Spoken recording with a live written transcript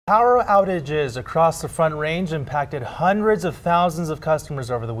Power outages across the Front Range impacted hundreds of thousands of customers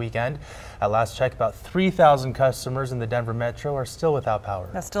over the weekend. At last check, about 3,000 customers in the Denver metro are still without power.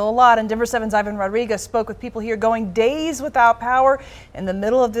 That's still a lot, and Denver 7's Ivan Rodriguez spoke with people here going days without power in the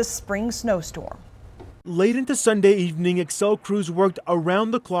middle of this spring snowstorm. Late into Sunday evening, Xcel crews worked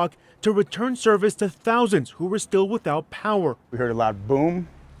around the clock to return service to thousands who were still without power. We heard a loud boom,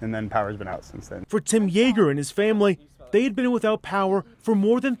 and then power's been out since then. For Tim Yeager and his family, they had been without power for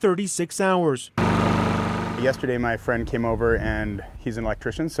more than 36 hours. Yesterday, my friend came over, and he's an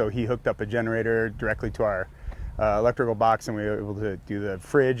electrician, so he hooked up a generator directly to our electrical box, and we were able to do the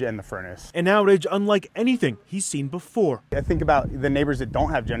fridge and the furnace. An outage unlike anything he's seen before. I think about the neighbors that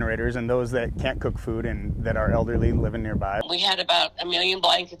don't have generators and those that can't cook food and that are elderly living nearby. We had about 1 million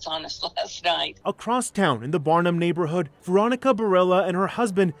blankets on us last night. Across town in the Barnum neighborhood, Veronica Barella and her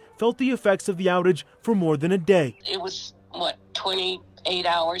husband felt the effects of the outage for more than a day. It was, 28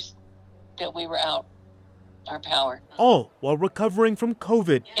 hours that we were out our power. All while recovering from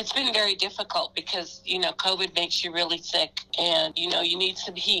COVID. It's been very difficult because, COVID makes you really sick and, you need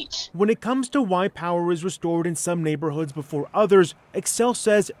some heat. When it comes to why power is restored in some neighborhoods before others, Xcel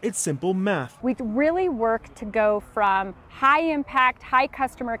says it's simple math. We really work to go from high impact, high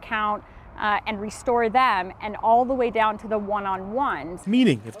customer count and restore them, and all the way down to the one-on-ones.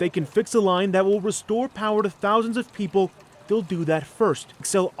 Meaning, if they can fix a line that will restore power to thousands of people, they'll do that first.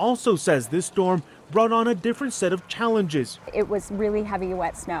 Xcel also says this storm brought on a different set of challenges. It was really heavy,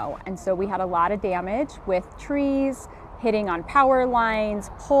 wet snow, and so we had a lot of damage with trees hitting on power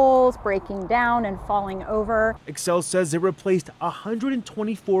lines, poles breaking down and falling over. Xcel says it replaced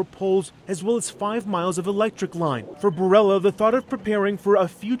 124 poles as well as 5 miles of electric line. For Barella, the thought of preparing for a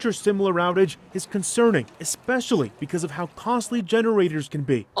future similar outage is concerning, especially because of how costly generators can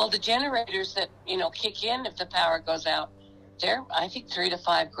be. Well, the generators that, kick in if the power goes out, they're, I think, $3 to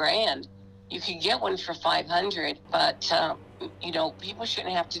 $5 grand. You could get one for $500, but, people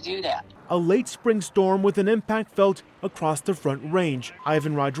shouldn't have to do that. A late spring storm with an impact felt across the Front Range.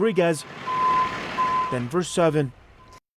 Ivan Rodriguez, Denver 7.